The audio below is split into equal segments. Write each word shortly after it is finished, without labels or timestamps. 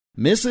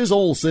Mrs.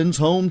 Olson's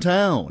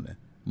hometown.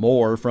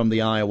 More from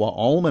the Iowa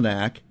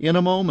Almanac in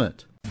a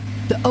moment.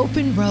 The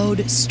open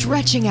road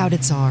stretching out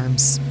its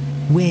arms.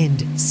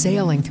 Wind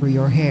sailing through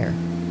your hair.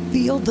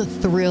 Feel the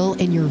thrill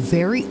in your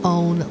very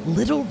own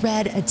little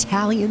red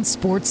Italian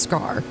sports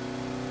car.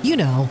 You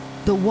know,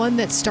 the one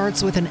that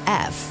starts with an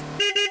F.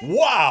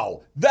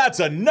 Wow, that's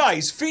a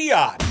nice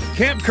Fiat.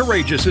 Camp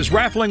Courageous is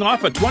raffling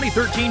off a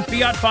 2013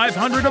 Fiat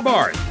 500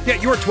 Abarth.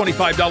 Get your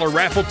 $25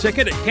 raffle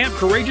ticket at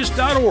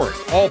campcourageous.org.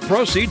 All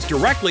proceeds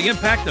directly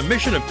impact the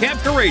mission of Camp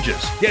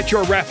Courageous. Get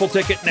your raffle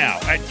ticket now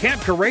at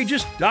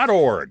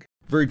campcourageous.org.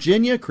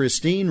 Virginia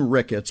Christine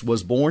Ricketts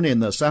was born in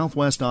the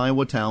southwest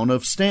Iowa town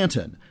of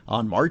Stanton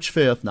on March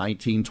 5,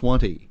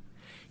 1920.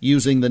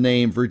 Using the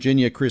name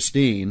Virginia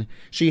Christine,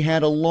 she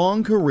had a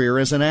long career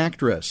as an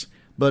actress,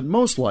 but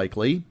most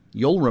likely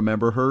you'll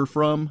remember her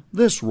from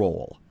this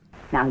role.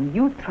 Now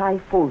you try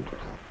Folgers.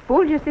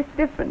 Folgers is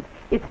different.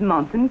 It's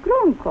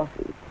mountain-grown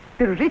coffee,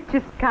 the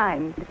richest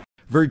kind.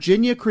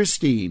 Virginia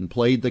Christine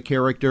played the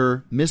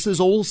character Mrs.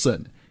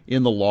 Olson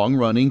in the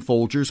long-running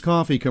Folgers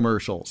coffee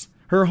commercials.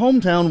 Her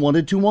hometown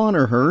wanted to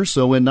honor her,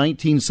 so in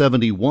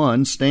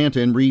 1971,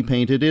 Stanton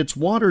repainted its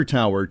water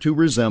tower to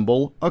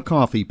resemble a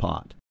coffee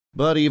pot.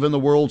 But even the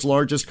world's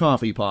largest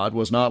coffee pot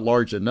was not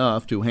large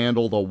enough to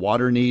handle the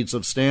water needs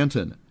of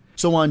Stanton.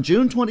 So on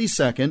June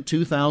 22,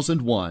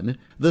 2001,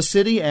 the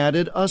city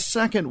added a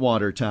second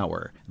water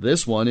tower,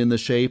 this one in the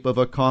shape of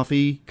a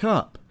coffee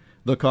cup.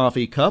 The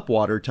coffee cup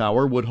water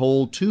tower would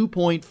hold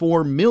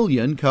 2.4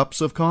 million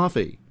cups of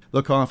coffee.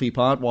 The coffee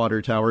pot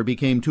water tower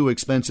became too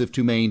expensive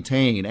to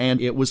maintain, and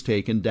it was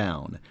taken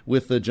down,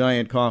 with the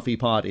giant coffee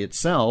pot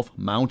itself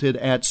mounted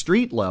at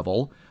street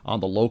level on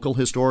the local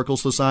Historical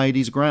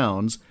Society's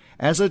grounds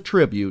as a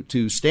tribute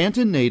to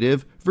Stanton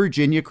native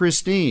Virginia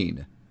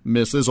Christine,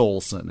 Mrs.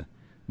 Olson.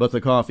 But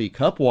the coffee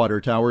cup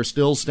water tower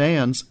still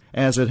stands,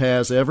 as it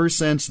has ever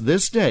since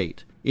this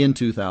date in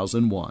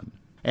 2001.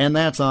 And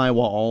that's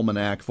Iowa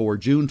Almanac for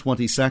June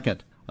 22nd.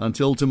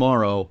 Until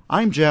tomorrow,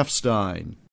 I'm Jeff Stein.